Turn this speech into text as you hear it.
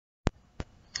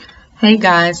Hey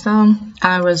guys,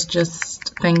 I was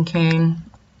just thinking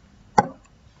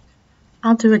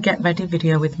I'll do a get ready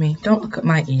video with me. Don't look at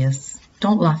my ears.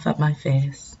 Don't laugh at my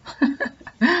face.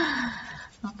 Because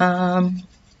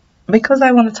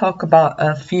I want to talk about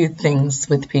a few things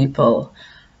with people.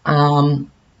 Like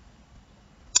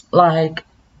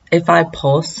if I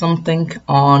post something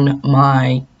on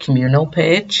my communal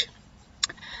page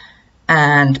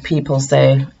and people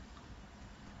say,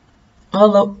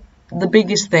 well, look, the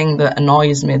biggest thing that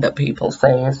annoys me that people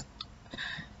say is,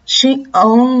 she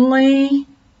only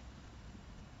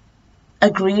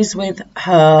agrees with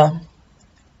her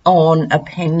own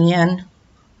opinion.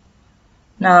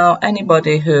 Now,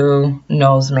 anybody who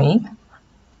knows me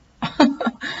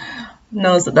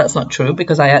knows that that's not true,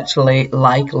 because I actually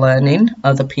like learning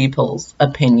other people's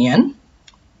opinion.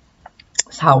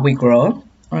 It's how we grow,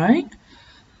 right?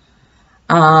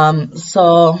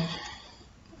 So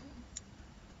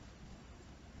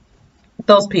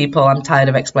those people, I'm tired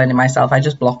of explaining myself. I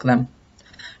just block them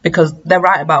because they're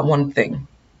right about one thing.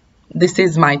 This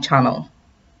is my channel,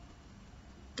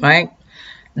 right?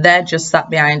 They're just sat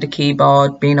behind a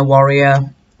keyboard being a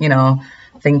warrior, you know,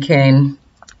 thinking,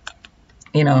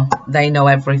 you know, they know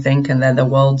everything and they're the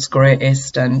world's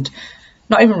greatest, and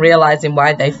not even realizing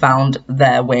why they found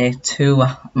their way to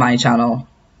my channel.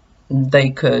 They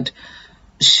could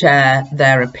share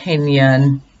their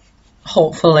opinion,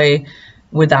 hopefully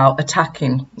without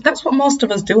attacking. That's what most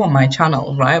of us do on my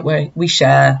channel, right? Where we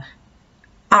share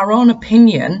our own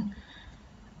opinion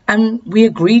and we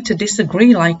agree to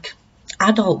disagree like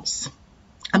adults.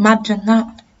 Imagine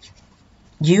that.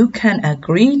 You can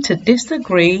agree to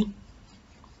disagree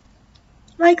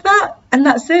like that, and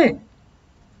that's it.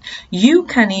 You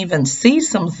can even see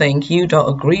something you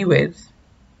don't agree with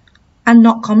and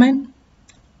not comment.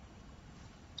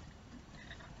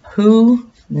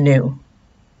 Who knew?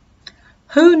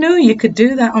 Who knew you could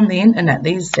do that on the internet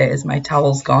these days? My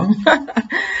towel's gone.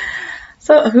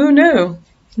 So who knew,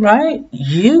 right?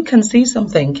 You can see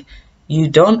something you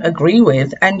don't agree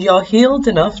with and you're healed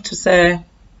enough to say,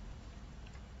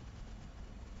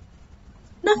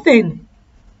 nothing.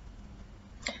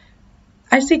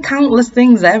 I see countless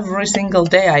things every single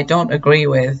day I don't agree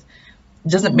with.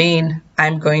 Doesn't mean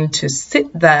I'm going to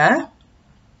sit there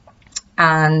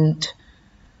and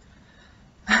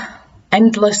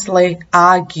endlessly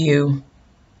argue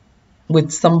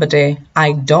with somebody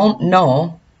I don't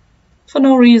know for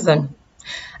no reason.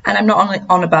 And I'm not only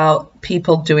on about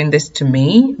people doing this to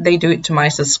me, they do it to my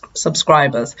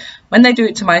subscribers. When they do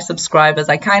it to my subscribers,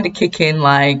 I kind of kick in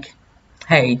like,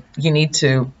 hey, you need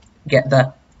to get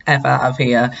the F out of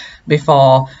here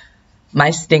before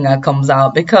my stinger comes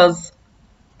out, because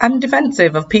I'm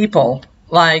defensive of people.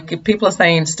 Like, if people are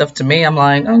saying stuff to me, I'm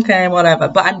like, okay, whatever.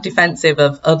 But I'm defensive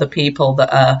of other people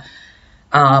that are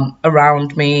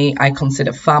around me. I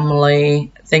consider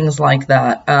family, things like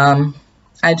that.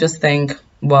 I just think,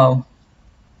 well,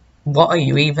 what are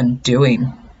you even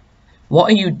doing?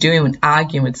 What are you doing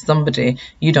arguing with somebody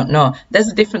you don't know? There's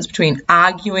a difference between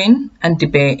arguing and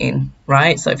debating,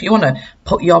 right? So if you want to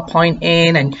put your point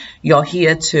in and you're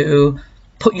here to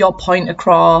put your point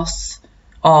across,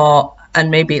 and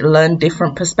maybe learn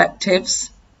different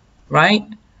perspectives, right?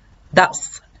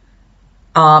 That's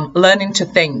learning to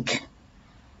think,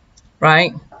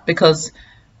 right? Because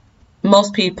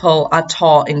most people are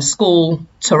taught in school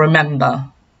to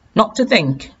remember, not to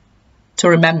think, to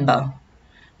remember.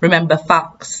 Remember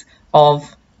facts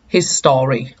of his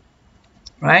story,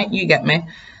 right? You get me?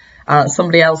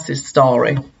 Somebody else's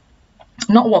story,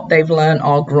 not what they've learned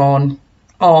or grown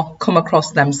or come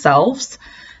across themselves.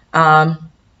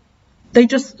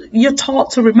 You're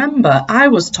taught to remember. I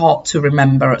was taught to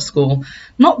remember at school.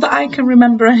 Not that I can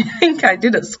remember anything I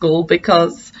did at school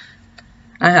because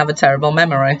I have a terrible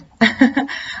memory.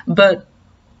 But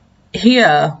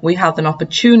here we have an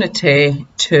opportunity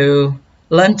to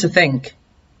learn to think.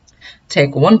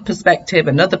 Take one perspective,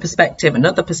 another perspective,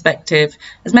 another perspective,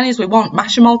 as many as we want,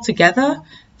 mash them all together,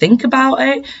 think about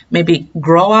it, maybe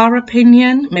grow our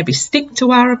opinion, maybe stick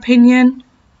to our opinion,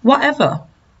 whatever.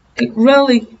 It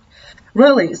really,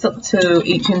 it's up to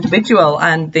each individual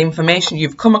and the information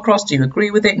you've come across. Do you agree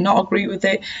with it, not agree with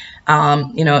it?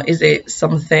 You know, is it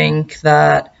something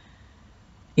that,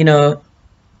 you know,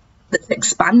 that's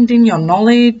expanding your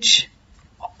knowledge?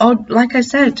 Or, like I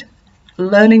said,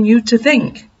 learning you to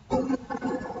think.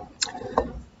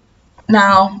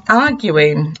 Now,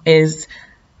 arguing is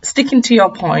sticking to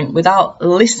your point without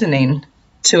listening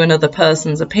to another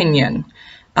person's opinion.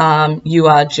 You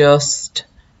are just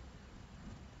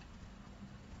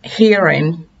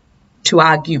hearing to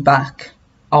argue back.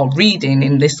 or reading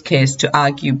in this case to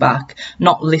argue back,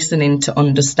 not listening to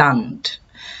understand.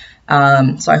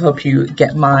 So I hope you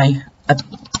get my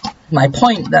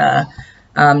point there,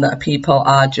 that people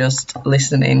are just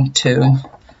listening to,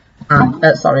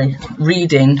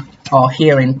 reading or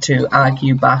hearing to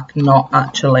argue back, not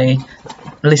actually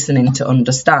listening to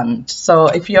understand. So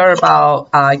if you're about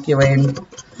arguing,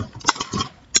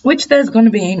 which there's going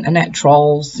to be internet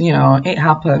trolls, you know, it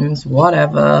happens,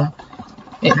 whatever,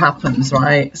 it happens,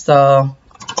 right? So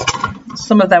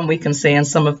some of them we can see, and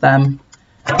some of them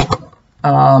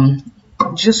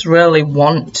just really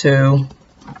want to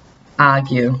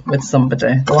argue with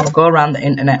somebody. They want to go around the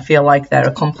internet, feel like they're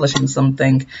accomplishing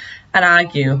something, and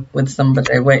argue with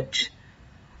somebody, which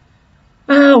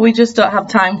we just don't have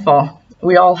time for.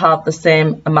 We all have the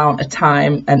same amount of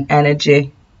time and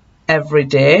energy every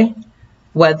day.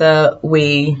 Whether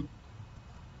we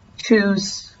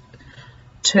choose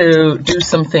to do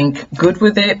something good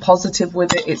with it, positive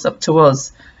with it, it's up to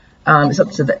us. It's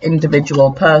up to the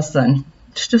individual person.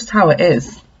 It's just how it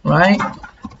is, right?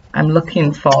 I'm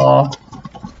looking for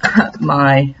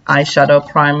my eyeshadow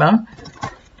primer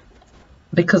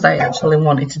because I actually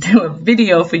wanted to do a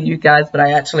video for you guys, but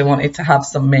I actually wanted to have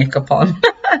some makeup on.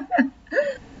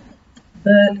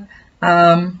 But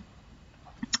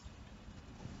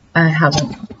I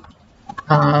haven't,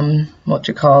 what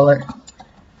do you call it?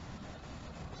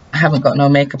 I haven't got no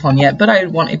makeup on yet, but I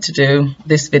wanted to do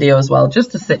this video as well,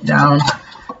 just to sit down,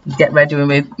 get ready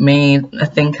with me, a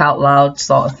think out loud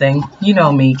sort of thing. You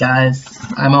know me, guys.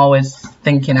 I'm always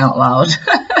thinking out loud.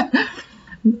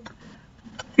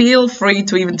 Feel free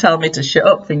to even tell me to shut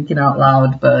up thinking out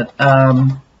loud, but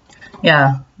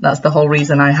yeah, that's the whole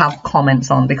reason I have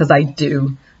comments on, because I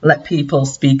do let people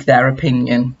speak their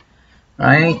opinion,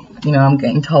 right? You know, I'm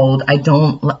getting told I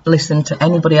don't listen to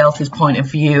anybody else's point of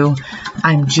view.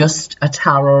 I'm just a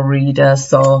tarot reader,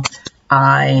 so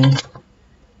I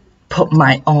put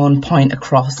my own point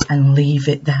across and leave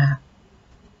it there.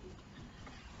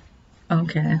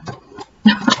 Okay.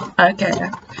 Okay.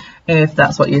 If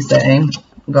that's what you're saying,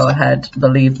 go ahead,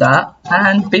 believe that,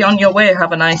 and be on your way.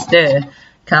 Have a nice day.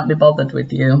 Can't be bothered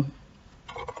with you,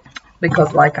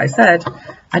 because like I said,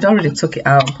 I'd already took it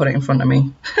out and put it in front of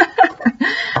me.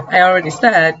 I already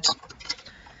said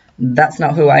that's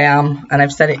not who I am, and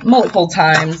I've said it multiple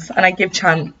times, and I give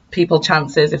people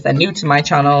chances if they're new to my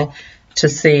channel to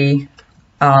see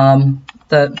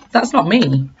that that's not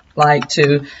me. Like,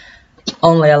 to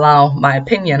only allow my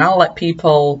opinion. I'll let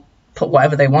people put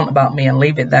whatever they want about me and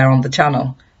leave it there on the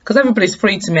channel, because everybody's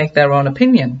free to make their own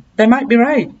opinion. They might be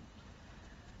right.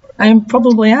 I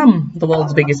probably am the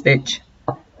world's biggest bitch.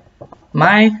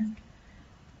 My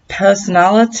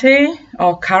personality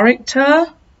or character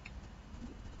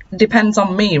depends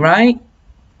on me, right?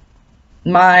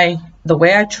 The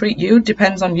way I treat you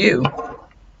depends on you.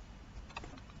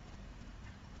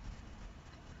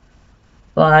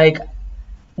 Like,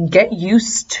 get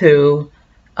used to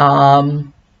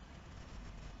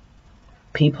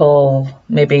people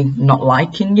maybe not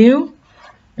liking you,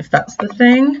 if that's the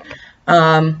thing.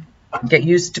 Get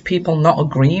used to people not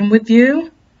agreeing with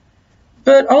you,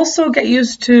 but also get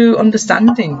used to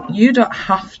understanding. You don't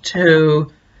have to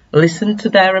listen to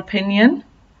their opinion.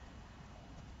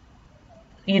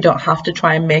 You don't have to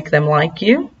try and make them like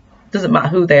you. Doesn't matter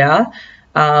who they are.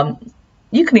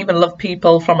 You can even love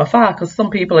people from afar, because some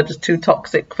people are just too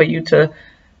toxic for you to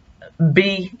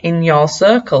be in your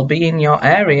circle, be in your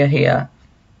area here.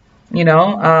 You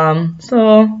know,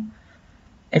 so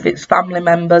if it's family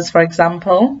members, for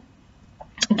example,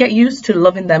 get used to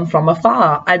loving them from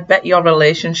afar. I bet your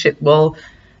relationship will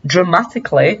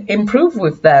dramatically improve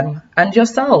with them and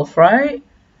yourself, right?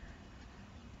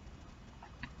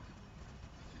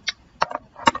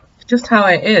 Just how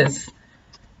it is.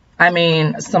 I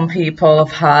mean, some people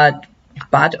have had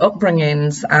bad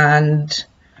upbringings and,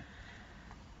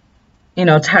 you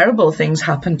know, terrible things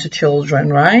happen to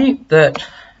children, right? That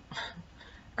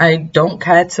I don't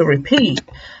care to repeat,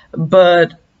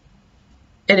 but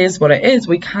it is what it is.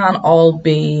 We can't all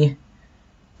be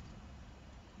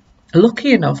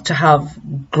lucky enough to have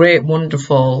great,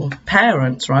 wonderful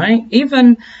parents, right?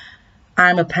 Even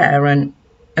I'm a parent,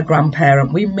 a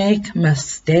grandparent, we make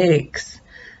mistakes.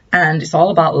 And it's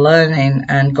all about learning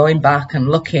and going back and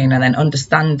looking and then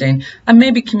understanding and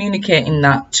maybe communicating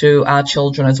that to our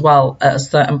children as well. At a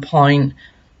certain point,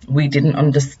 we didn't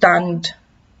understand.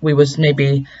 We was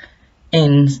maybe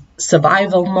in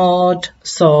survival mode,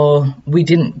 so we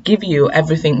didn't give you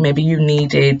everything maybe you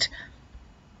needed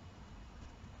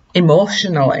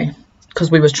emotionally,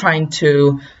 because we was trying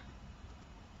to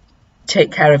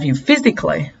take care of you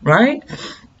physically, right?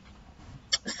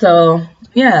 So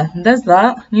yeah, there's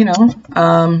that, you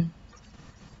know.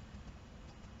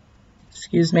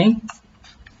 Excuse me.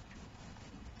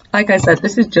 Like I said,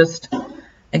 this is just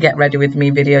a get ready with me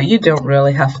video. You don't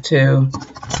really have to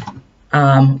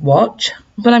watch,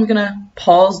 but I'm gonna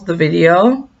pause the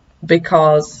video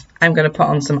because I'm gonna put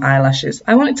on some eyelashes.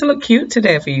 I want it to look cute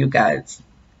today for you guys.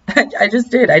 I just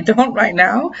did. I don't right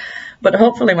now, but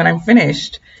hopefully when I'm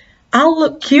finished, I'll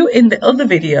look cute in the other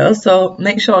video. So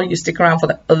make sure you stick around for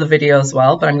the other video as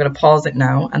well. But I'm gonna pause it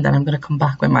now, and then I'm gonna come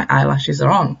back when my eyelashes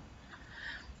are on.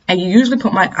 I usually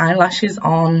put my eyelashes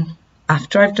on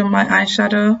after I've done my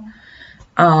eyeshadow.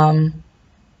 And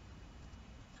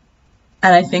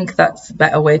I think that's a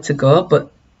better way to go,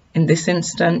 but in this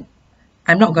instant,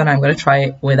 I'm gonna try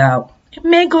it without. It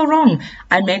may go wrong.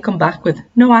 I may come back with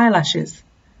no eyelashes.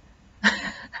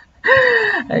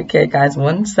 Okay guys,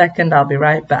 1 second, I'll be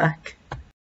right back.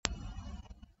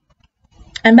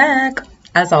 I'm back.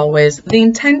 As always, the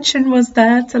intention was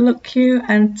there to look cute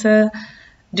and to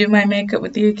do my makeup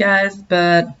with you guys,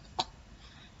 but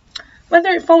whether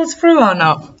it follows through or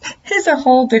not is a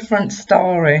whole different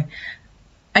story.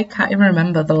 I can't even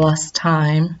remember the last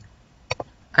time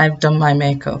I've done my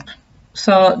makeup.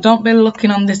 So don't be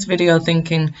looking on this video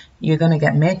thinking you're gonna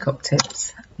get makeup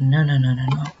tips. No, no, no, no,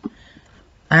 no.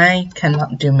 I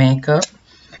cannot do makeup.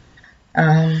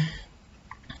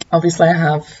 Obviously I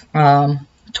have a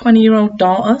 20-year-old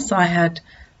daughter, so I had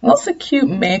lots of cute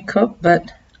makeup,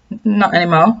 but not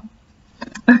anymore.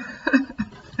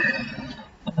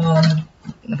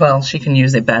 Well, she can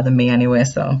use it better than me anyway,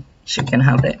 so she can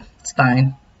have it. It's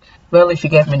fine. Really, she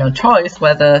gave me no choice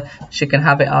whether she can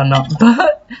have it or not,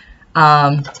 but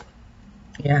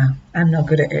yeah, I'm not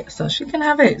good at it, so she can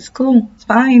have it. It's cool. It's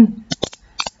fine.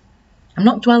 I'm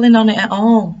not dwelling on it at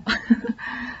all.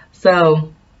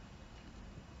 So,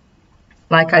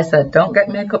 like I said, don't get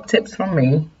makeup tips from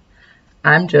me.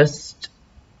 I'm just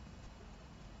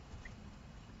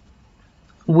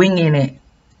winging it.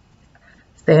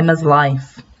 Same as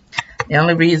life. The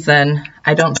only reason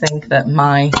I don't think that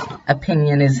my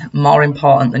opinion is more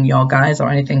important than your guys or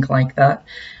anything like that.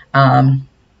 I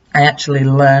actually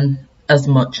learn as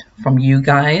much from you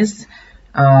guys,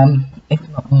 if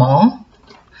not more,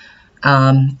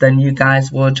 than you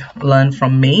guys would learn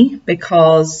from me,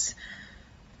 because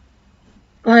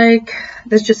like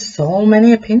there's just so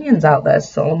many opinions out there,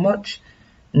 so much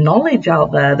knowledge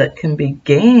out there that can be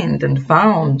gained and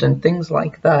found and things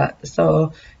like that.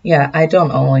 So yeah, I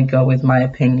don't only go with my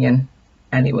opinion.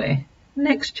 Anyway,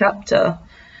 next chapter.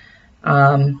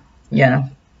 Yeah,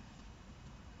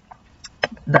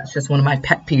 that's just one of my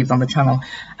pet peeves on the channel.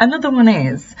 Another one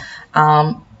is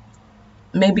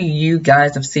maybe you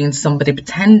guys have seen somebody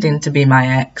pretending to be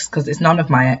my ex, because it's none of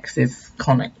my exes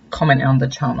commenting on the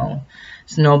channel.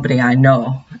 It's nobody I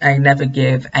know. I never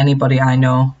give anybody I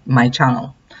know my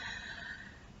channel.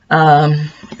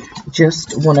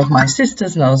 Just one of my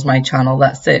sisters knows my channel,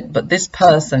 that's it. But this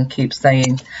person keeps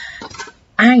saying,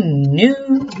 I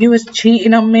knew you was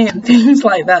cheating on me and things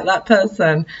like that. That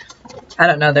person, I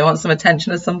don't know, they want some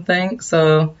attention or something,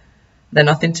 so they're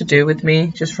nothing to do with me.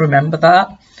 Just remember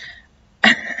that.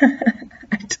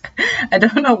 I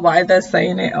don't know why they're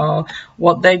saying it or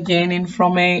what they're gaining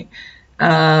from it.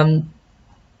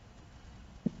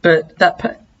 But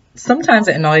that sometimes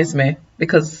it annoys me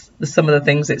because some of the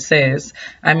things it says.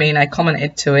 I mean, I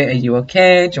commented to it, are you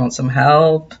okay? Do you want some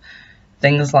help?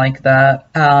 Things like that.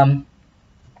 On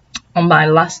my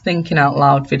last Thinking Out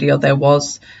Loud video, there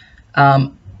was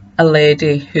a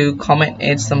lady who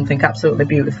commented something absolutely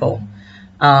beautiful,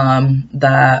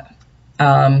 that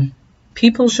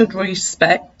people should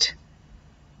respect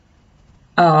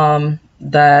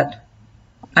that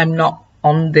I'm not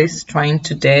on this trying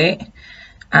to date.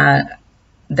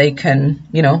 They can,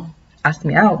 you know, ask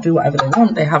me out, do whatever they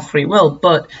want, they have free will,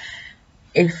 but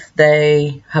if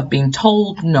they have been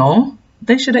told no,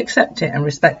 they should accept it and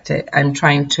respect it. I'm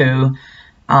trying to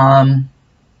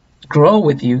grow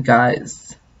with you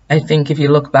guys. I think if you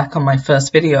look back on my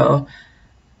first video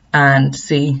and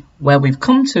see where we've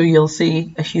come to, you'll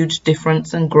see a huge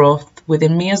difference and growth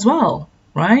within me as well,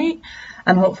 right?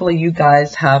 And hopefully you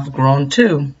guys have grown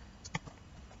too.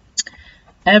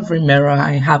 Every mirror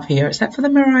I have here, except for the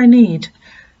mirror I need.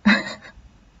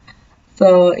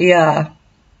 So yeah,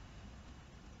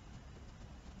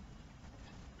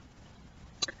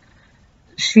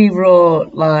 she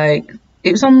wrote, like,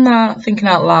 it was on that Thinking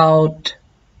Out Loud,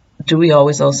 do we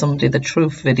always owe somebody the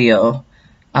truth video.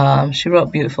 She wrote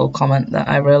a beautiful comment that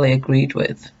I really agreed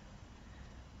with.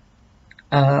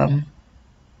 But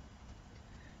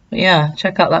yeah,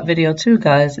 check out that video too,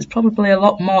 guys. It's probably a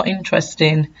lot more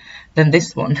interesting than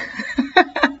this one.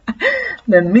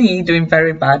 than me doing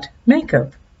very bad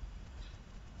makeup.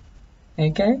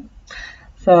 Okay,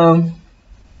 so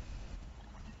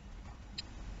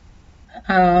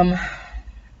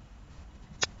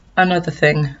another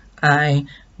thing I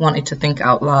wanted to think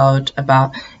out loud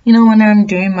about, you know, when I'm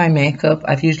doing my makeup,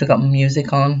 I've usually got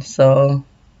music on, so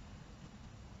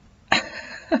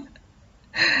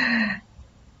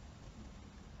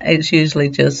it's usually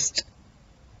just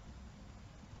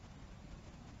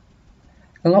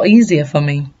a lot easier for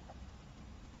me.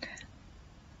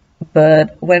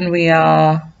 But when we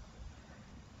are,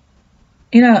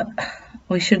 you know,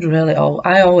 we should really,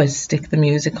 I always stick the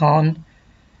music on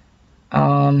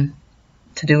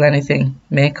to do anything,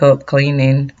 makeup,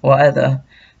 cleaning, whatever.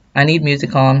 I need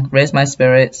music on, raise my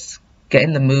spirits, get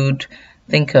in the mood,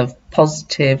 think of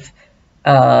positive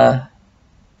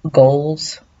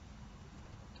goals,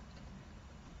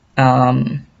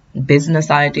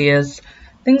 business ideas,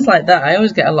 things like that. I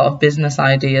always get a lot of business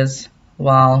ideas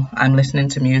while I'm listening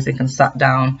to music and sat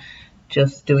down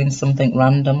just doing something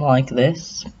random like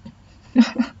this.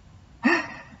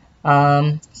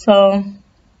 So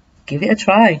give it a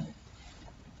try.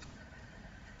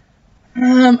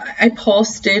 I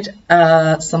posted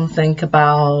something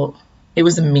about, it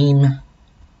was a meme.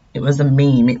 It was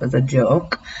a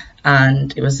joke,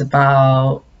 and it was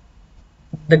about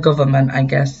the government, I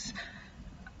guess,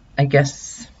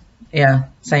 yeah,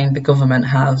 saying the government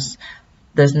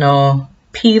there's no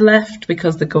P left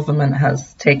because the government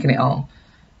has taken it all,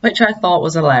 which I thought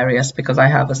was hilarious because I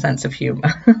have a sense of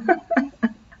humour.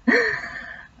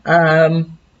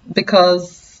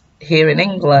 Because here in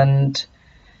England,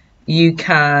 you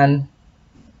can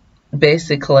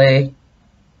basically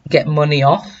get money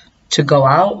off to go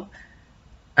out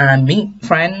and meet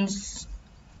friends,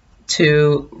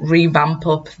 to revamp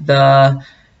up the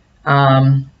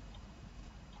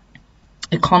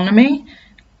economy,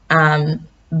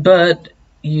 but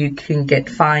you can get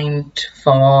fined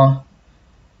for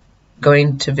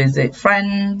going to visit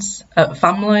friends,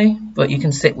 family, but you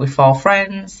can sit with 4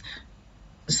 friends.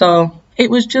 So it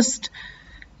was just,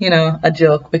 you know, a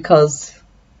joke, because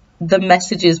the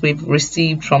messages we've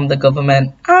received from the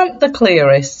government aren't the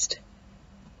clearest.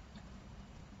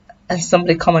 As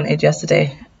somebody commented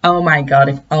yesterday, oh my God,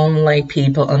 if only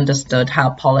people understood how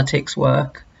politics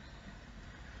work.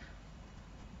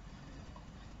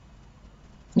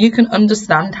 You can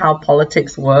understand how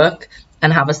politics work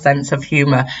and have a sense of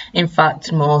humour. In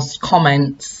fact, most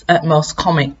comics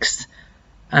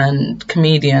and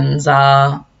comedians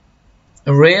are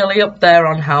really up there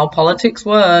on how politics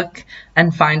work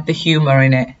and find the humour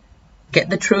in it. Get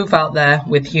the truth out there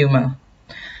with humour,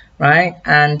 right?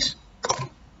 And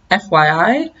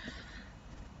FYI,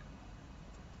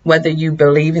 whether you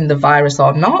believe in the virus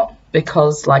or not,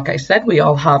 because like I said, we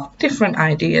all have different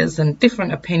ideas and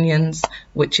different opinions,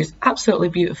 which is absolutely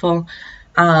beautiful.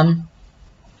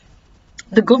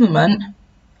 The government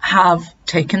have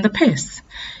taken the piss.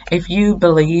 If you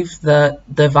believe that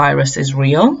the virus is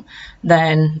real,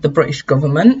 then the British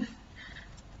government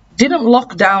didn't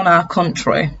lock down our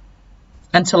country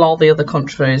until all the other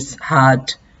countries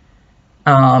had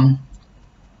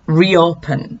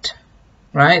reopened,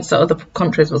 right? So other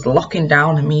countries was locking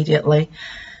down immediately,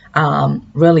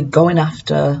 really going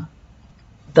after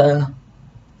the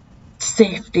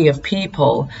safety of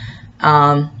people.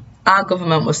 Our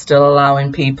government was still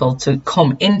allowing people to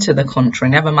come into the country,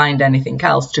 never mind anything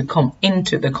else, to come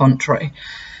into the country.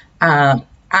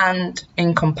 And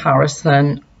in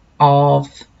comparison of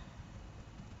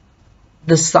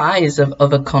the size of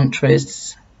other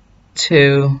countries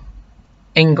to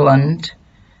England,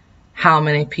 how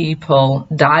many people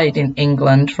died in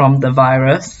England from the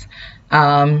virus,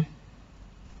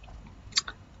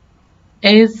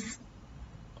 is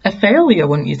a failure,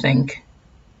 wouldn't you think?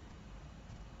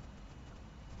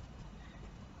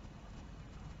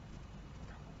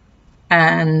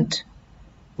 And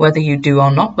whether you do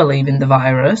or not believe in the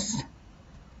virus,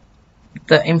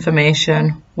 the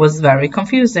information was very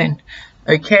confusing.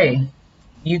 Okay,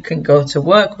 you can go to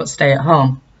work but stay at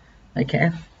home.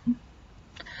 Okay.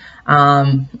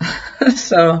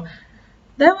 So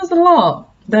there was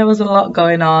a lot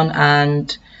going on,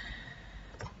 and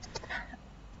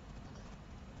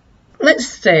let's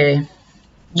say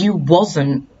you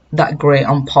wasn't that great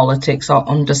on politics or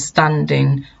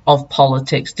understanding of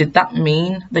politics. Did that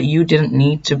mean that you didn't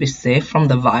need to be safe from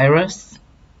the virus?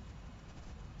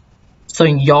 So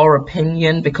in your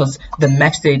opinion, because the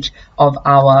message of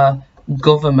our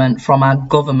government, from our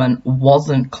government,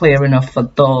 wasn't clear enough for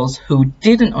those who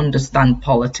didn't understand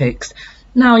politics,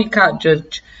 now you can't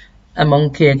judge a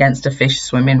monkey against a fish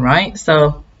swimming, right?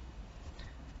 So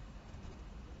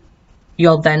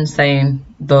you're then saying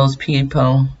those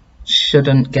people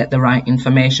shouldn't get the right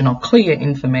information or clear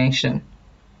information.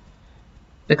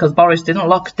 Because Boris didn't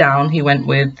lock down, he went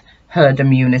with herd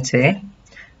immunity.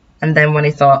 And then when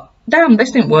he thought, damn, this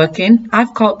isn't working,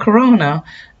 I've caught corona,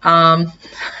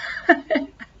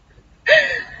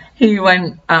 he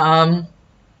went and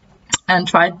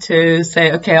tried to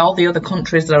say, okay, all the other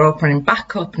countries are opening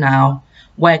back up now,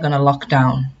 we're going to lock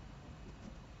down.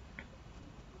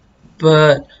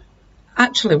 But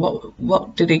actually,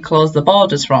 what did he close the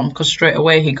borders from? Because straight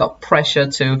away he got pressure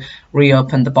to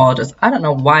reopen the borders. I don't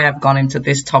know why I've gone into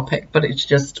this topic, but it's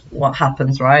just what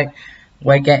happens, right?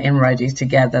 We're getting ready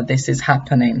together. This is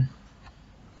happening.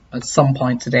 At some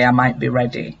point today, I might be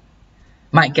ready.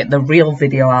 Might get the real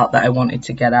video out that I wanted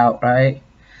to get out, right?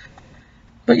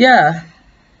 But yeah.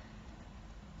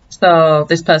 So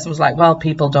this person was like, well,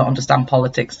 people don't understand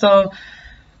politics. So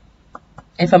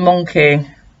if a monkey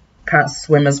can't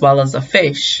swim as well as a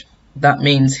fish, that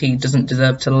means he doesn't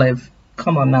deserve to live.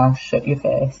 Come on now, shut your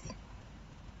face.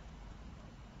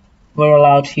 We're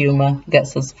allowed humour.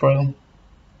 Gets us through.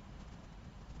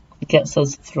 It gets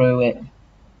us through it.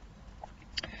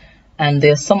 And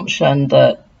the assumption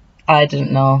that I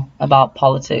didn't know about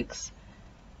politics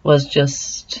was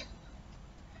just...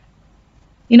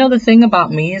 You know, the thing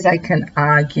about me is I can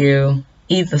argue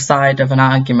either side of an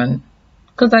argument.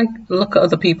 Because I look at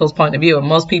other people's point of view, and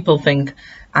most people think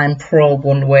I'm pro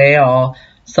one way or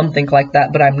something like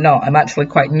that, but I'm not. I'm actually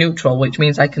quite neutral, which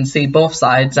means I can see both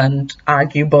sides and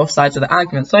argue both sides of the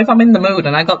argument. So if I'm in the mood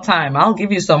and I got time, I'll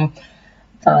give you some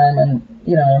time, and,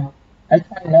 you know, I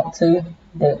try not to,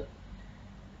 but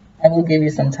I will give you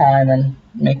some time and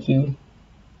make you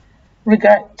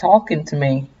regret talking to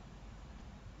me.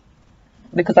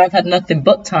 Because I've had nothing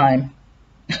but time.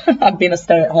 I've been a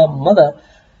stay-at-home mother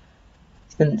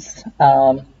since,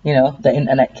 you know, the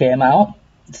internet came out.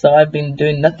 So I've been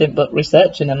doing nothing but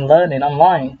researching and learning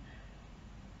online.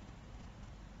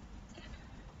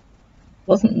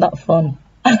 Wasn't that fun?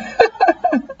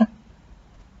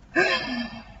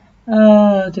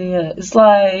 Oh dear. It's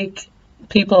like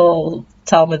people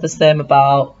tell me the same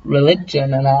about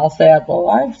religion, and I'll say, well,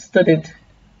 I've studied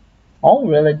all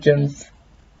religions.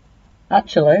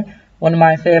 Actually, one of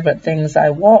my favourite things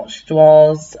I watched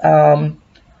was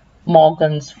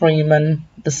Morgan Freeman,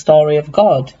 The Story of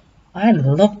God. I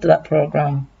loved that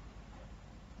program.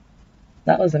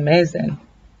 That was amazing.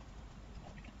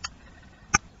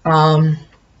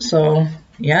 So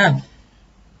yeah,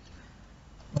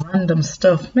 random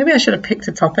stuff. Maybe I should have picked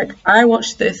a topic. I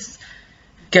watched this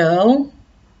girl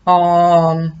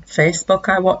on Facebook.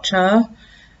 I watch her.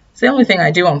 It's the only thing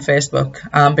I do on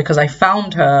Facebook, because I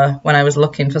found her when I was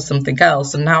looking for something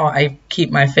else, and now I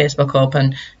keep my Facebook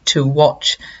open to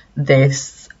watch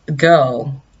this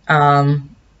girl.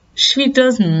 She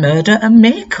does murder and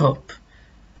makeup.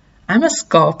 I'm a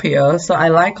Scorpio, so I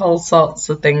like all sorts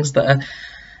of things that are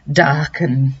dark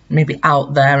and maybe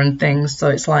out there and things. So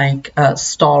it's like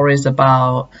stories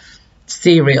about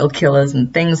serial killers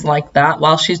and things like that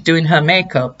while she's doing her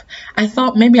makeup. I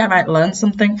thought maybe I might learn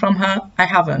something from her. I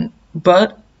haven't,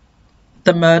 but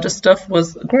the murder stuff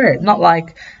was great. Not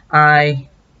like I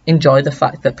enjoy the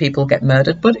fact that people get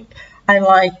murdered, but I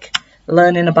like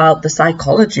learning about the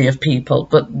psychology of people.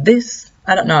 But this,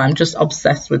 I don't know, I'm just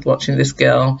obsessed with watching this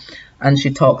girl, and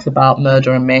she talks about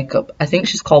murder and makeup. I think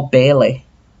she's called Bailey.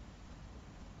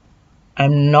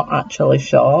 I'm not actually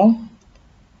sure.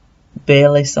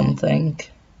 Bailey something.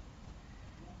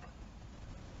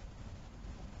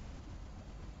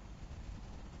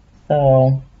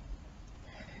 So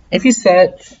if you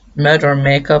search murder and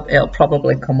makeup, it'll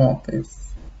probably come up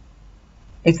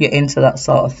if you're into that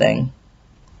sort of thing.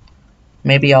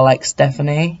 Maybe you're like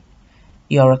Stephanie.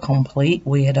 You're a complete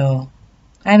weirdo.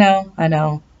 I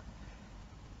know.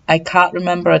 I can't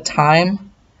remember a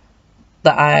time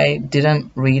that I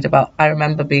didn't read about. I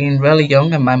remember being really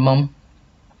young and my mum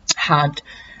had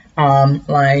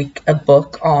like a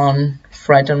book on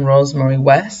Fred and Rosemary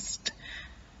West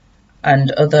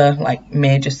and other like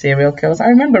major serial killers. I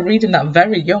remember reading that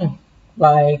very young.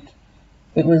 Like,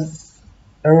 it was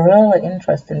really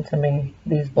interesting to me,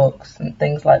 these books and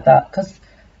things like that, because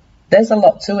there's a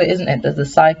lot to it, isn't it? There's the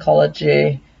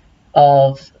psychology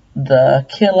of the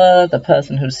killer, the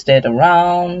person who stayed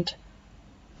around,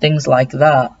 things like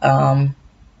that.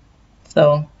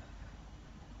 So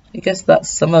I guess that's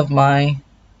some of my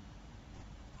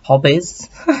hobbies.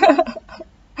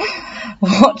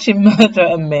 Watching murder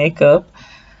and makeup.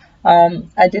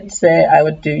 I did say I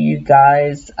would do you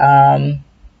guys a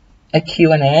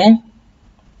Q&A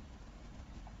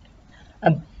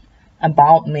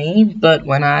about me, but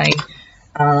when I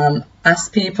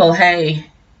asked people, hey,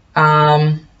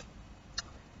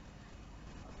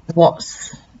 what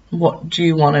do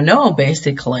you want to know,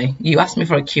 basically? You asked me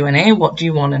for a Q&A, what do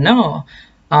you want to know?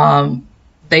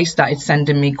 They started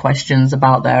sending me questions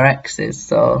about their exes,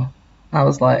 so I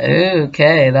was like,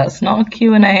 okay, that's not a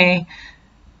Q&A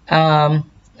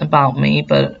about me,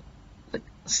 but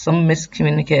some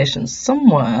miscommunication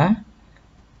somewhere.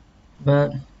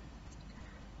 But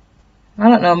I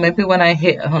don't know, maybe when I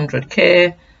hit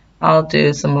 100k, I'll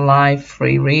do some live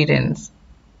free readings.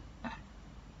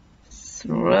 It's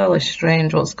really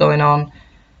strange what's going on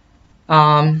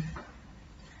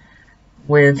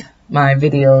with my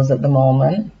videos at the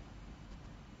moment.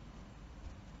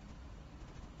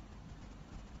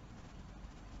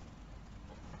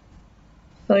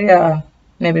 So yeah,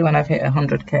 maybe when I've hit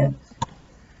 100k.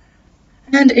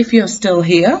 And if you're still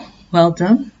here, well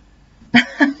done.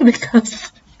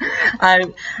 Because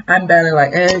I'm barely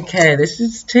like, okay, this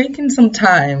is taking some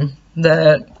time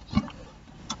that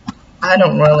I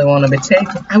don't really want to be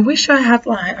taking. I wish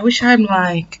I'm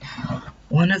like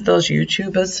one of those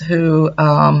YouTubers who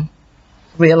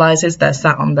realizes they're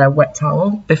sat on their wet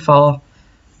towel before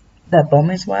their bum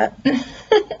is wet.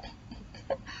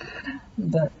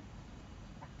 But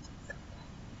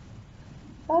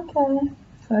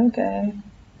okay.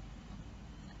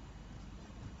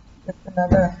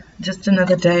 Just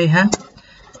another day, huh?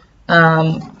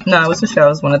 No, I was sure I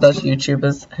was one of those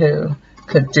YouTubers who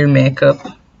could do makeup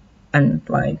and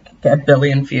like get 1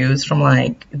 billion views from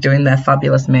like doing their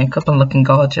fabulous makeup and looking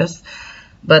gorgeous.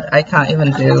 But I can't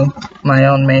even do my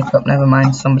own makeup, never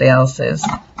mind somebody else's.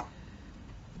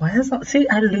 Why is that? See,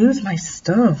 I lose my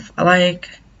stuff. Like,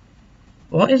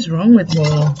 what is wrong with me?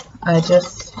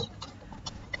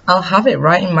 I'll have it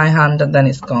right in my hand and then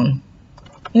it's gone.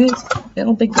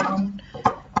 It'll be gone.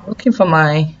 Looking for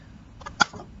my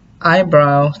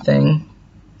eyebrow thing.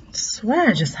 I swear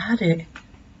I just had it.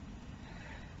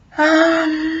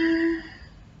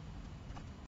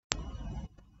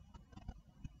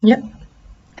 Yep.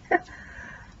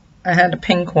 I had a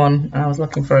pink one and I was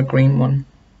looking for a green one.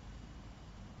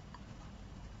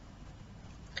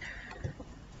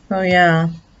 So yeah.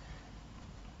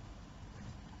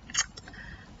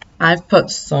 I've put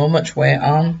so much weight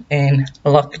on in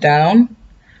lockdown.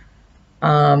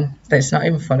 That's not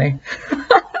even funny.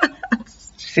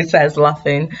 She says,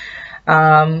 laughing.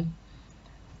 I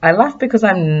laugh because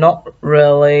I'm not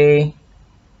really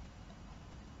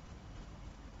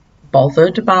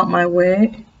bothered about my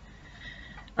weight.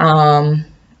 I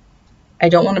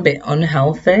don't want to be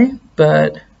unhealthy,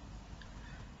 but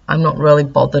I'm not really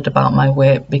bothered about my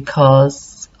weight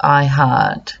because I've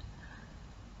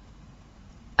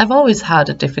always had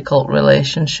a difficult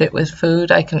relationship with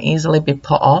food. I can easily be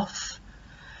put off.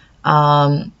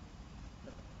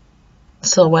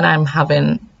 So when I'm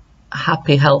having a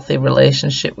happy, healthy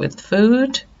relationship with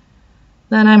food,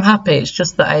 then I'm happy. It's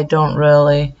just that I don't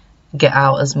really get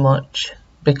out as much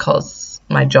because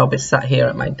my job is sat here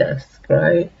at my desk,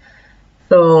 right?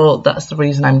 So that's the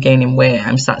reason I'm gaining weight.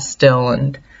 I'm sat still,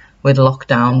 and with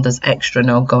lockdown, there's extra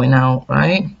no going out,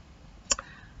 right?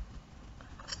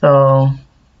 So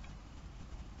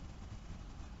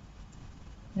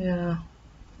yeah.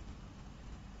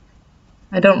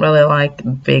 I don't really like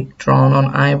big drawn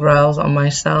on eyebrows on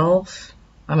myself.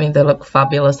 I mean, they look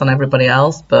fabulous on everybody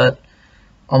else, but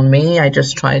on me, I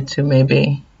just try to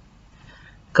maybe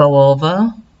go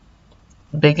over.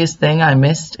 The biggest thing I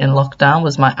missed in lockdown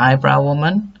was my eyebrow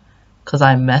woman, because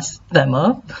I messed them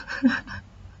up.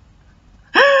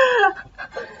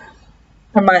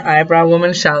 And my eyebrow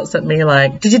woman shouts at me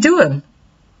like, "Did you do them?"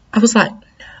 I was like, "No."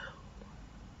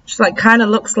 She's like, "Kind of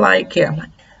looks like it." I'm like,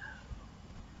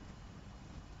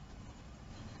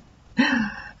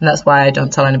 and that's why I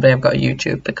don't tell anybody I've got a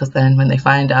YouTube, because then when they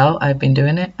find out I've been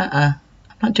doing it, I'm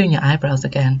not doing your eyebrows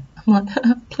again. I'm like,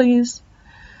 please,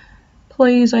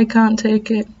 I can't take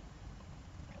it.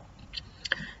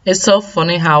 It's so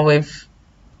funny how we've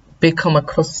become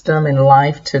accustomed in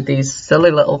life to these silly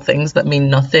little things that mean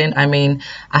nothing. I mean,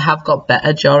 I have got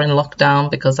better during lockdown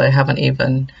because I haven't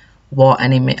even wore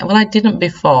any makeup. Well, I didn't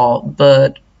before,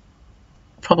 but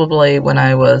probably when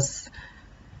I was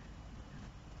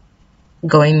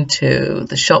going to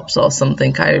the shops or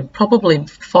something, I probably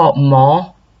thought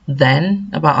more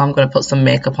then about I'm going to put some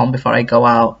makeup on before I go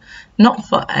out. Not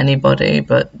for anybody,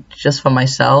 but just for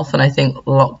myself. And I think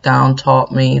lockdown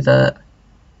taught me that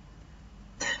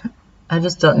I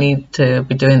just don't need to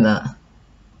be doing that.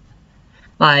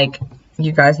 Like,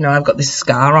 you guys know I've got this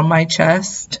scar on my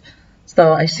chest.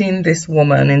 So I seen this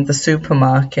woman in the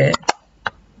supermarket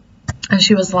and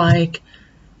she was like,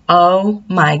 "Oh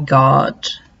my God,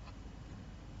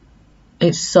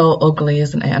 it's so ugly,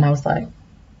 isn't it?" And I was like,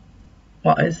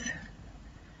 what is...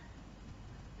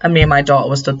 And me and my daughter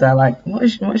were stood there like, what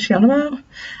is she on about?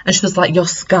 And she was like, your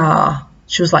scar.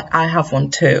 She was like, I have one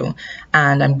too,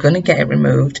 and I'm going to get it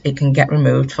removed. It can get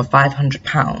removed for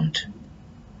 £500.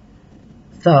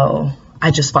 So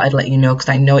I just thought I'd let you know, because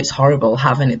I know it's horrible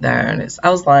having it there. And I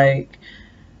was like,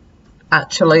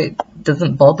 actually, it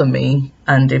doesn't bother me.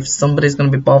 And if somebody's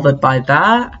going to be bothered by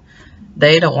that,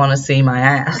 they don't want to see my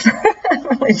ass. I'm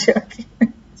only joking.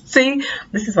 See,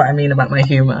 this is what I mean about my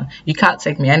humour. You can't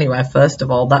take me anywhere, first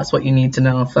of all. That's what you need to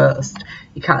know first.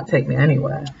 You can't take me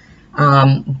anywhere.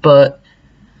 But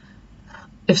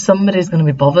if somebody's going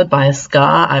to be bothered by a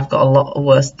scar, I've got a lot of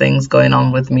worse things going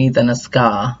on with me than a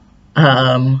scar.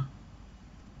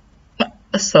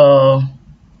 So...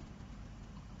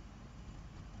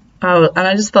 and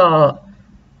I just thought,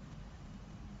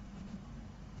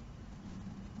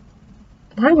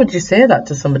 why would you say that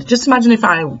to somebody? Just imagine if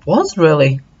I was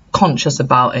really conscious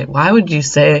about it. Why would you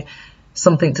say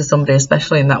something to somebody,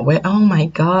 especially in that way? Oh my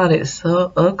God, it's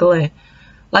so ugly.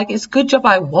 Like, it's a good job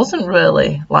I wasn't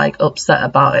really, like, upset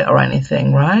about it or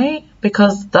anything, right?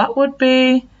 Because that would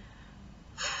be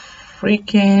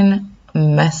freaking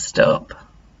messed up.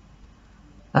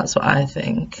 That's what I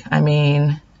think. I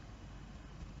mean,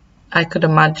 I could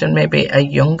imagine maybe a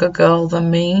younger girl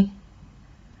than me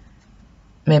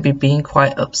maybe being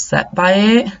quite upset by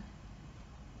it,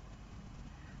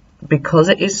 because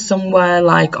it is somewhere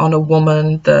like on a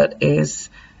woman that is,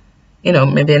 you know,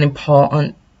 maybe an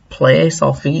important place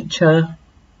or feature.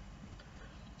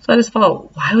 So I just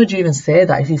thought, why would you even say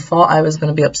that? If you thought I was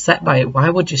going to be upset by it, why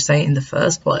would you say it in the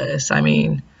first place? I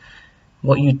mean,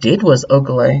 what you did was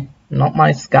ugly, not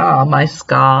my scar. My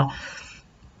scar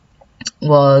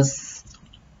was...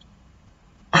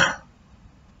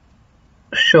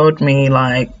 showed me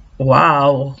like,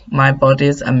 wow, my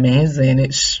body's amazing,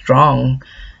 it's strong.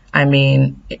 I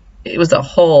mean, it was a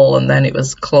hole and then it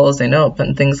was closing up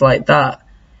and things like that.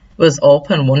 It was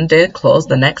open one day, closed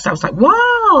the next. I was like,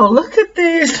 wow, look at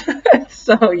this.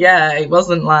 So yeah, it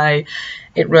wasn't like,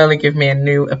 it really gave me a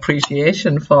new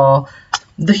appreciation for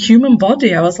the human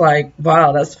body. I was like,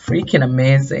 wow, that's freaking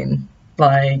amazing.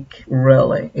 Like,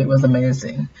 really, it was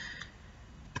amazing.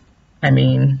 I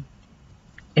mean,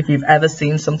 if you've ever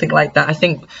seen something like that, I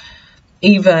think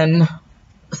even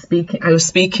I was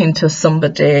speaking to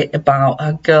somebody about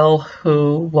a girl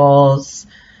who was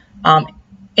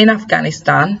in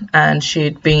Afghanistan, and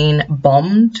she'd been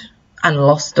bombed and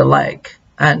lost a leg,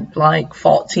 and like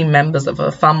 14 members of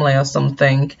her family or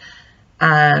something.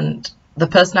 And the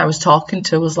person I was talking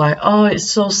to was like, oh, it's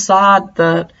so sad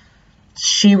that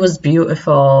she was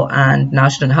beautiful and now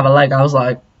she doesn't have a leg. I was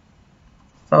like,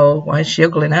 so why is she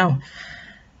ugly now?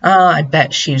 I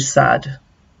bet she's sad.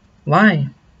 Why?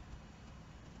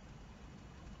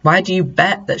 Why do you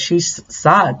bet that she's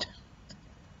sad?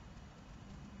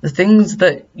 The things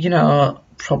that, you know,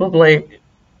 probably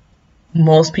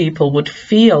most people would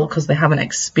feel because they haven't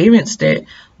experienced it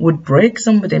would break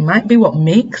somebody, might be what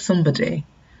makes somebody.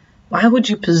 Why would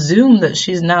you presume that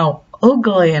she's now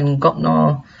ugly and got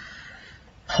no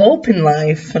hope in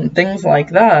life and things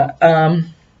like that?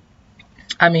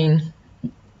 I mean,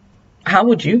 how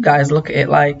would you guys look at it?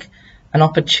 Like an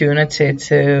opportunity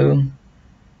to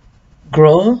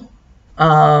grow,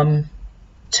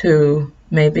 to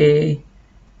maybe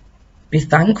be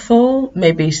thankful,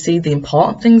 maybe see the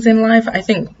important things in life. I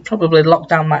think probably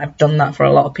lockdown might have done that for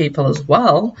a lot of people as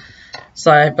well.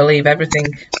 So I believe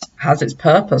everything has its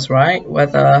purpose, right?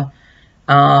 Whether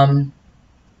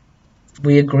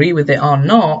we agree with it or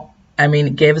not. I mean,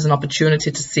 it gave us an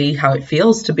opportunity to see how it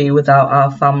feels to be without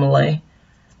our family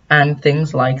and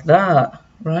things like that,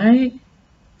 right?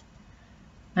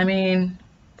 I mean,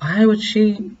 why would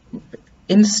she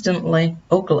instantly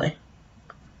ugly?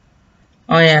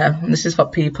 Oh yeah, this is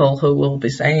what people who will be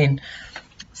saying,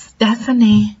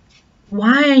 Stephanie,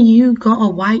 why are you got a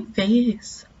white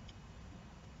face?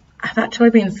 I've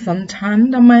actually been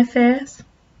suntanned on my face.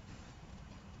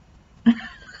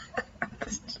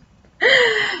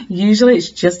 Usually it's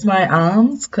just my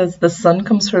arms because the sun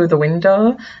comes through the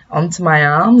window onto my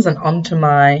arms and onto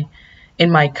my, in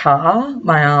my car,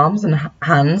 my arms and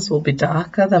hands will be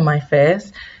darker than my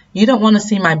face. You don't want to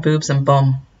see my boobs and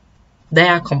bum. They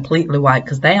are completely white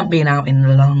because they haven't been out in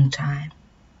a long time.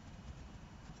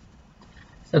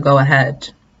 So go ahead,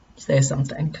 say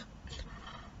something.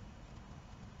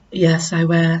 Yes, I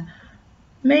wear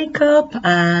makeup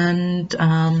and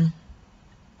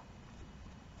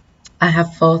I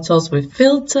have photos with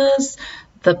filters.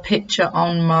 The picture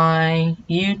on my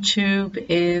YouTube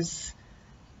is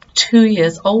 2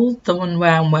 years old, the one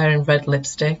where I'm wearing red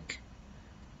lipstick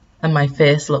and my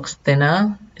face looks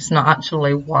thinner. It's not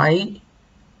actually white.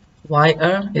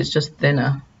 whiter, it's just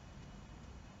thinner.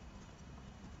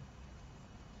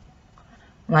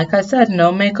 Like I said,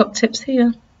 no makeup tips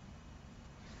here.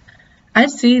 I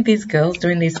see these girls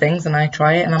doing these things and I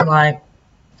try it and I'm like,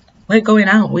 we're going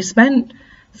out. We spent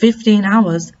 15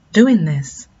 hours doing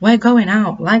this. We're going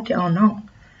out, like it or not.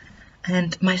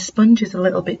 And my sponge is a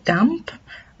little bit damp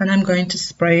and I'm going to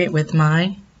spray it with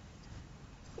my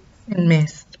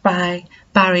Mist by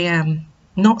Barry M.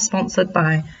 Not sponsored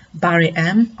by Barry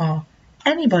M or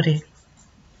anybody.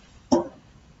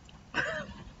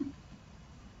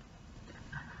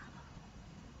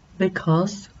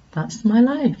 Because that's my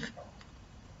life.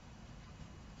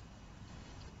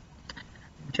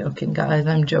 I'm joking, guys,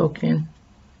 I'm joking.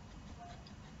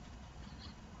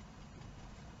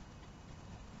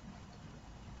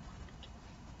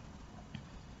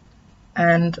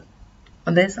 And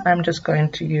this I'm just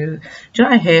going to use. Do you know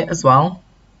what I hate as well?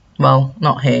 Well,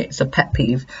 not hate, it's a pet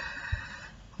peeve.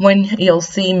 When you'll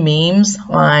see memes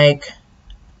like,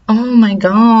 oh my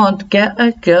god, get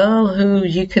a girl who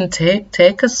you can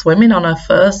take her swimming on her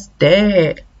first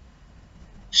date.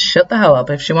 Shut the hell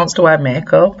up. If she wants to wear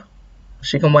makeup,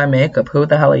 she can wear makeup. Who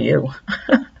the hell are you?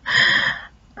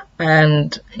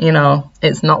 And, you know,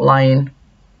 it's not lying.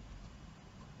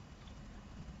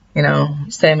 You know,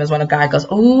 same as when a guy goes,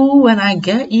 oh, when I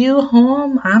get you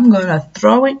home, I'm going to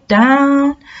throw it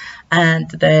down. And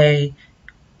they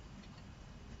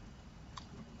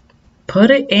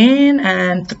put it in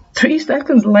and 3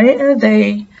 seconds later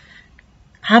they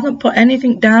haven't put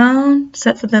anything down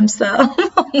except for themselves.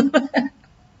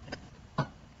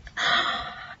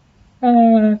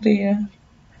 Oh dear.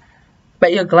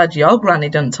 Bet you're glad your granny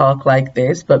doesn't talk like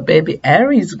this, but baby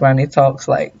Aries' granny talks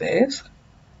like this.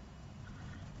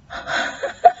 I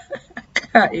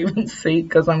can't even see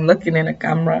because I'm looking in a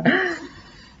camera.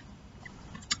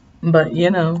 But you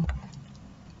know,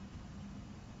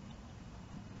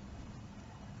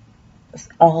 it's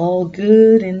all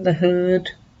good in the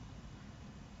hood.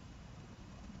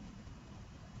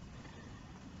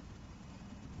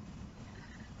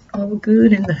 All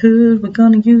good in the hood. We're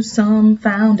gonna use some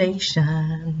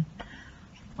foundation.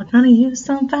 We're gonna use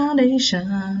some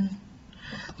foundation.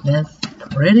 That's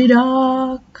pretty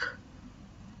dark,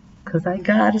 cause I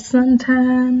got a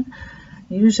suntan.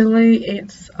 Usually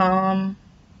it's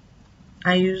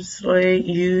I usually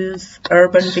use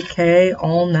Urban Decay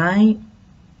All Night.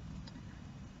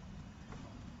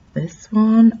 This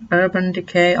one, Urban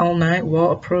Decay All Night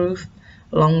Waterproof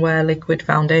Longwear Liquid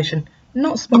Foundation.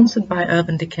 Not sponsored by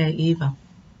Urban Decay either.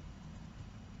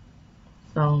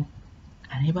 So,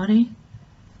 anybody?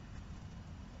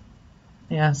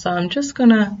 Yeah, so I'm just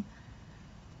gonna,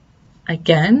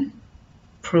 again,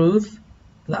 prove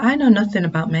that I know nothing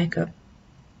about makeup.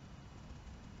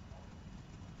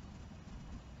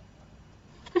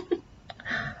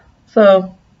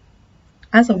 So,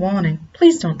 as a warning,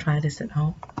 please don't try this at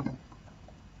home.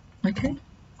 Okay?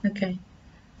 Okay.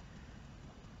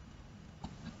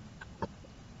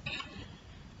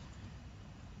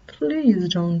 Please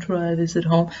don't try this at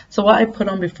home. So what I put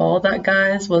on before that,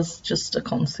 guys, was just a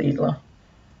concealer.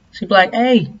 She'd be like,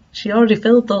 hey, she already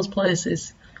filled those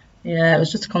places. Yeah, it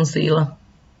was just a concealer.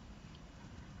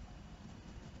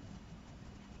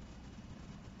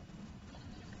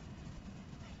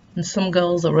 And some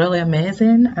girls are really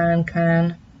amazing and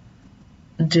can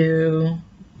do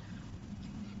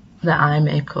the eye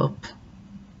makeup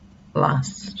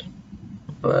last.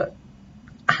 But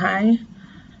I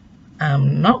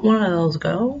am not one of those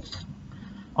girls,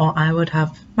 or I would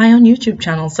have my own YouTube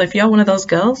channel. So if you're one of those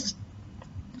girls,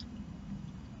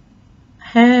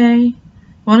 hey,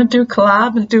 want to do a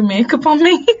collab and do makeup on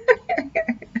me?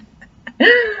 You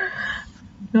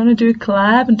want to do a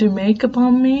collab and do makeup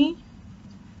on me?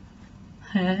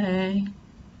 Hey,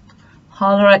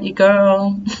 holler at your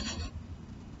girl.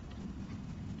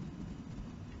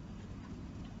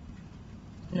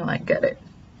 No, I get it.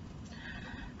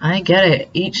 I get it.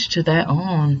 Each to their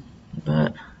own.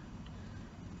 But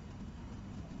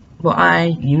what I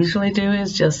usually do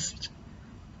is just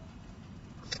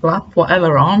slap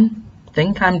whatever on,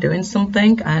 think I'm doing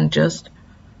something, and just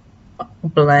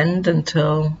blend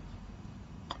until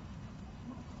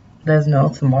there's no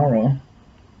tomorrow.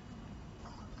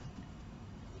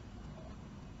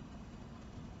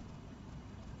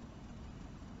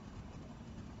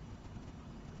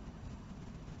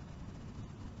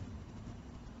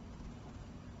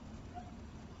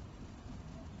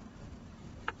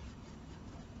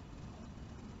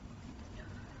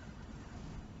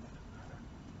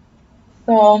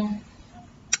 So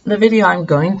the video I'm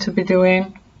going to be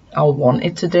doing, or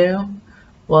wanted to do,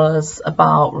 was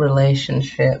about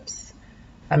relationships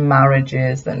and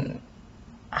marriages and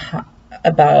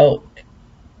about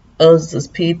us as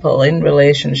people in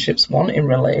relationships, wanting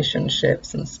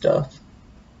relationships and stuff.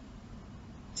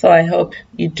 So I hope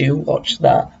you do watch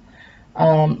that.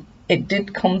 It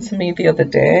did come to me the other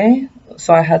day,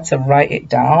 so I had to write it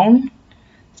down.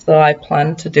 So I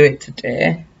plan to do it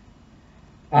today.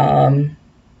 And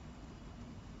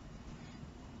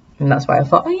that's why I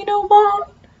thought, oh, you know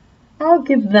what? I'll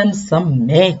give them some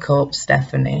makeup,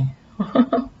 Stephanie.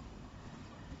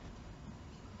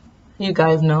 You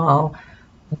guys know I'll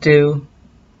do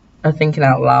a thinking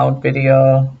out loud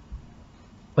video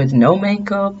with no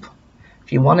makeup.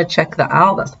 If you want to check that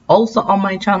out, that's also on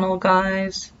my channel,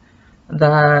 guys.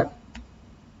 That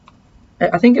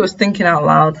I think it was thinking out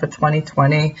loud for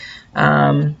 2020.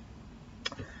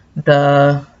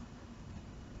 The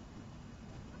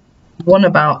one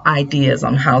about ideas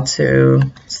on how to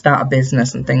start a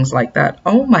business and things like that.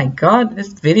 Oh my god,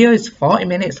 this video is 40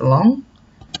 minutes long.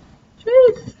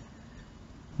 Jeez.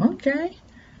 Okay.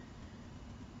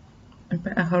 I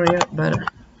better hurry up, better.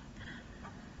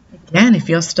 Again, if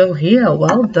you're still here,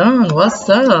 well done. What's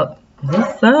up?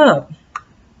 What's up?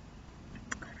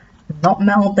 Not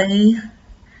Mel B.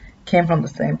 Came from the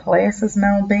same place as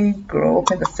Mel B. Grew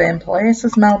up in the same place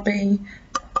as Mel B.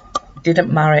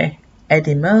 Didn't marry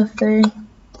Eddie Murphy.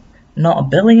 Not a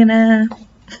billionaire.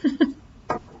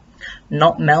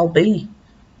 Not Mel B.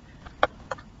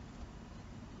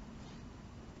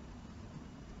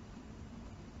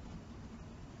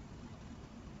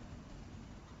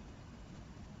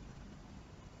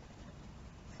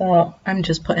 So I'm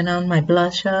just putting on my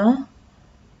blusher.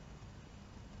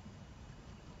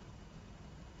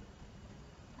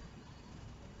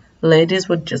 Ladies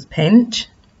would just pinch.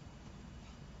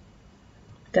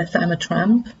 Guess I'm a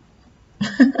tramp.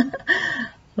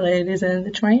 Ladies and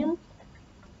the tramp.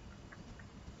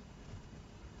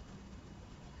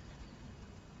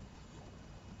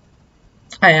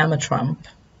 I am a tramp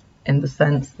in the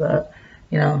sense that,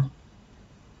 you know,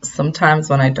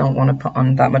 sometimes when I don't want to put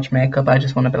on that much makeup, I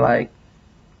just want to be like,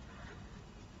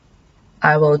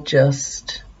 I will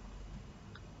just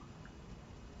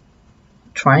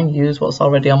try and use what's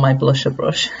already on my blusher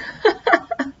brush.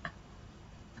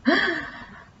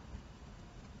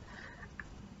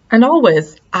 And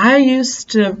always, I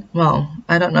used to, well,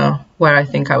 I don't know where I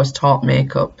think I was taught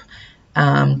makeup,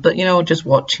 but you know, just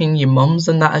watching your mums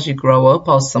and that as you grow up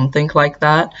or something like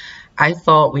that, I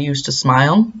thought we used to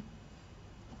smile,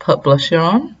 put blusher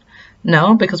on.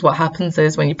 No, because what happens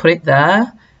is when you put it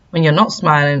there, when you're not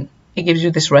smiling, it gives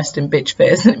you this resting bitch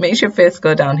face and it makes your face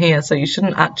go down here, so you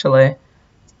shouldn't actually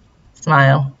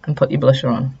smile and put your blusher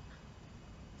on.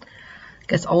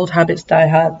 Guess old habits die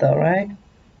hard though, right?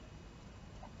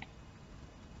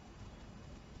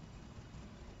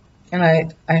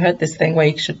 And I heard this thing where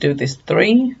you should do this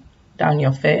 3 down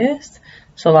your face.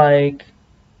 So like,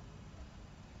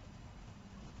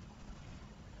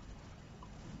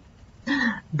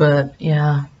 but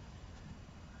yeah.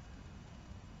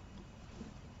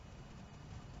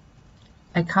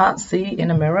 I can't see in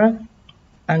a mirror.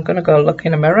 I'm gonna go look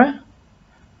in a mirror.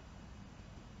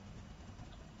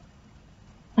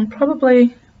 And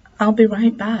probably I'll be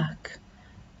right back.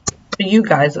 For you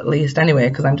guys at least anyway,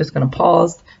 because I'm just gonna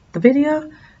pause the video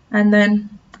and then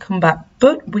come back.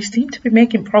 But we seem to be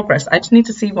making progress. I just need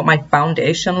to see what my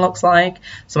foundation looks like,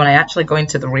 so when I actually go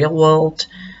into the real world,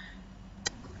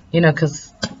 you know,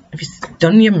 because if you've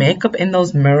done your makeup in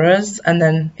those mirrors and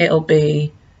then it'll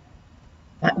be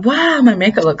like, wow, my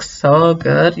makeup looks so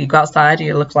good. You go outside,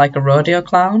 you look like a rodeo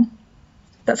clown.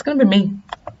 That's gonna be me.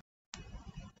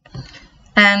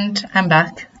 And I'm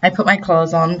back. I put my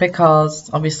clothes on because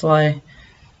obviously,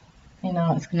 you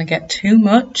know, it's gonna get too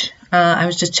much. I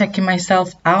was just checking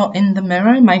myself out in the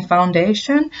mirror, my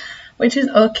foundation, which is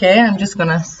okay. I'm just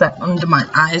gonna set under my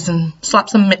eyes and slap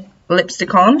some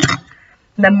lipstick on,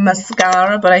 then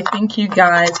mascara. But I think you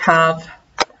guys have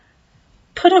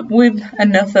put up with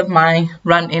enough of my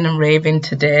ranting and raving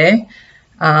today.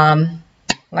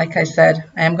 Like I said,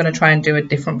 I am gonna try and do a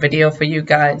different video for you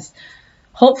guys.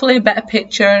 Hopefully a better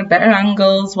picture, better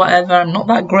angles, whatever. I'm not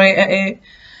that great at it.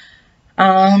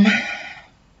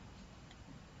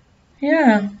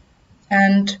 Yeah,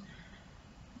 and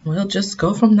we'll just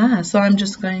go from there. So I'm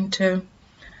just going to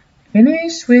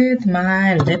finish with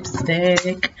my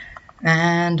lipstick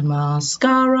and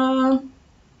mascara,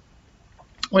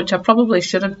 which I probably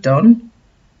should have done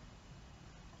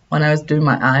when I was doing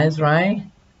my eyes, right?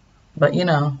 But you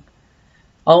know,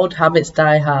 old habits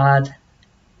die hard.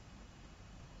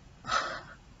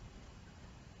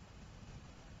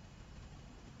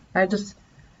 I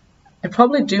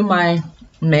probably do my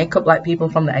makeup like people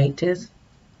from the 80s.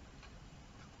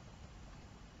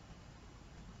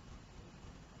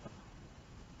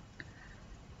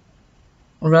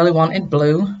 really wanted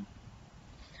blue.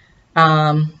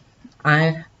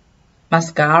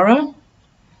 Mascara,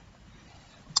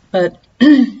 but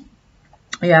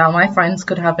yeah, my friends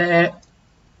could have it,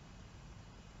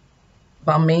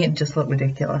 but on me it just looked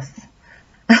ridiculous.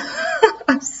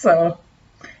 So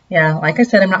yeah, like I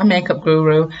said, I'm not a makeup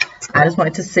guru. I just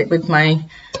wanted to sit with my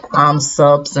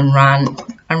subs and rant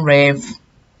and rave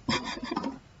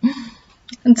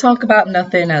and talk about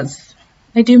nothing as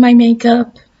I do my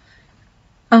makeup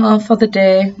for the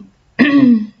day.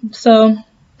 So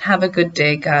have a good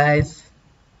day, guys.